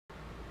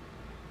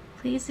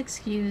Please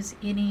excuse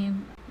any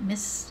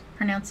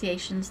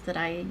mispronunciations that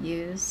I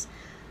use.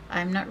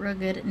 I'm not real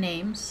good at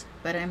names,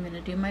 but I'm going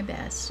to do my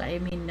best. I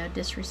mean no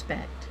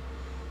disrespect.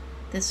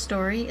 This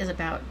story is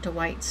about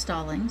Dwight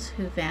Stallings,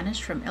 who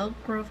vanished from Elk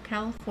Grove,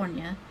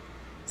 California,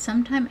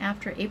 sometime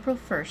after April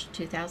 1st,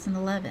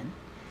 2011.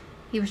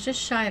 He was just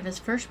shy of his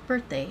first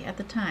birthday at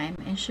the time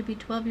and should be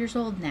 12 years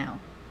old now.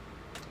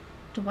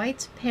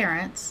 Dwight's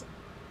parents,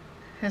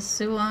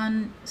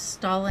 Hasuan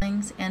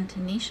Stallings and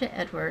Tanisha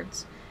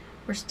Edwards,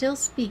 were still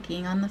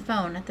speaking on the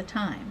phone at the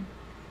time.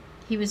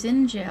 He was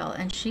in jail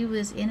and she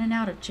was in and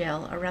out of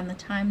jail around the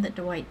time that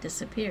Dwight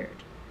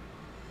disappeared.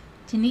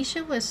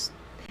 Tanisha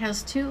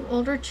has 2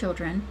 older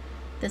children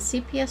that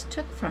CPS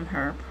took from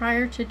her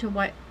prior to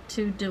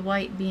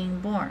Dwight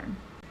being born.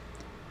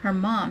 Her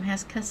mom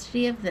has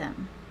custody of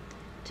them.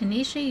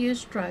 Tanisha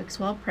used drugs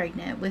while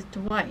pregnant with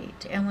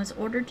Dwight and was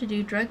ordered to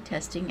do drug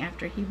testing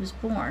after he was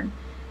born,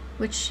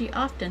 which she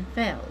often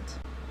failed.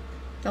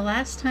 The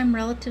last time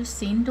relatives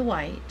seen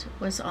Dwight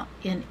was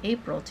in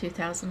April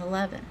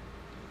 2011.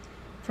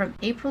 From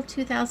April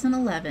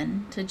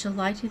 2011 to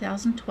July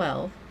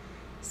 2012,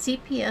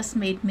 CPS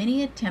made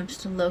many attempts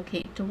to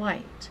locate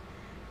Dwight,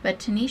 but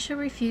Tanisha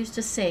refused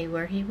to say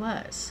where he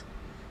was.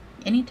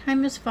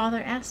 Anytime his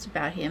father asked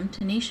about him,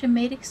 Tanisha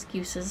made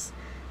excuses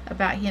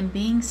about him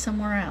being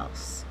somewhere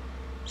else.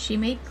 She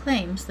made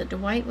claims that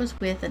Dwight was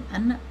with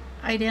an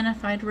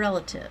unidentified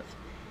relative,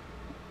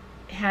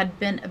 had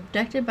been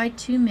abducted by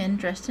 2 men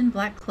dressed in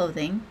black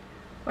clothing,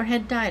 or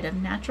had died of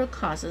natural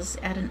causes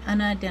at an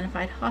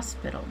unidentified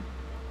hospital.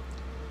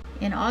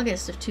 In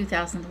August of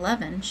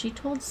 2011, she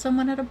told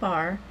someone at a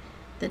bar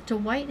that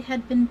Dwight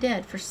had been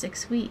dead for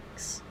 6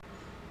 weeks.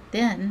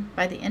 Then,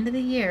 by the end of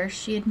the year,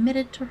 she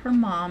admitted to her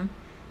mom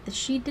that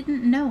she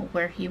didn't know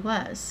where he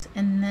was,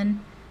 and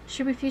then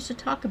she refused to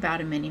talk about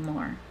him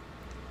anymore.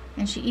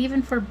 And she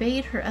even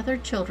forbade her other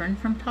children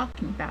from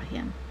talking about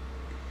him.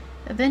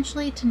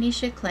 Eventually,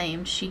 Tanisha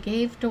claimed she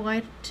gave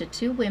Dwight to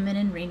 2 women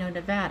in Reno,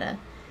 Nevada,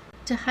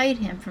 to hide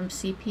him from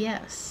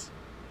CPS.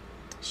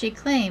 She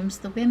claims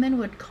the women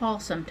would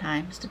call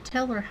sometimes to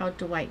tell her how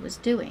Dwight was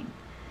doing,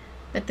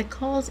 but the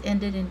calls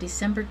ended in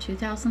December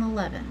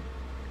 2011.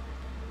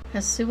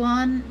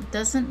 Hasuan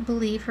doesn't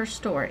believe her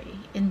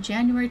story. In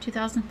January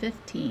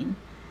 2015,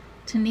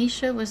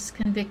 Tanisha was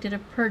convicted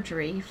of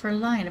perjury for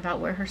lying about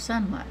where her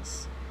son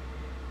was.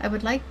 I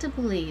would like to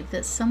believe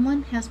that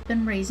someone has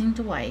been raising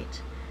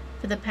Dwight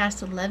for the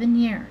past 11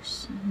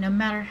 years, no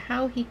matter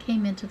how he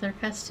came into their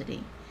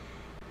custody,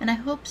 and I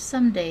hope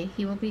someday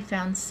he will be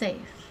found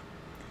safe.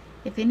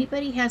 If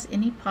anybody has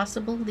any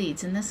possible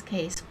leads in this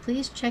case,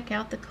 please check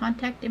out the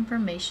contact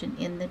information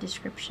in the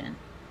description.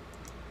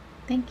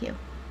 Thank you.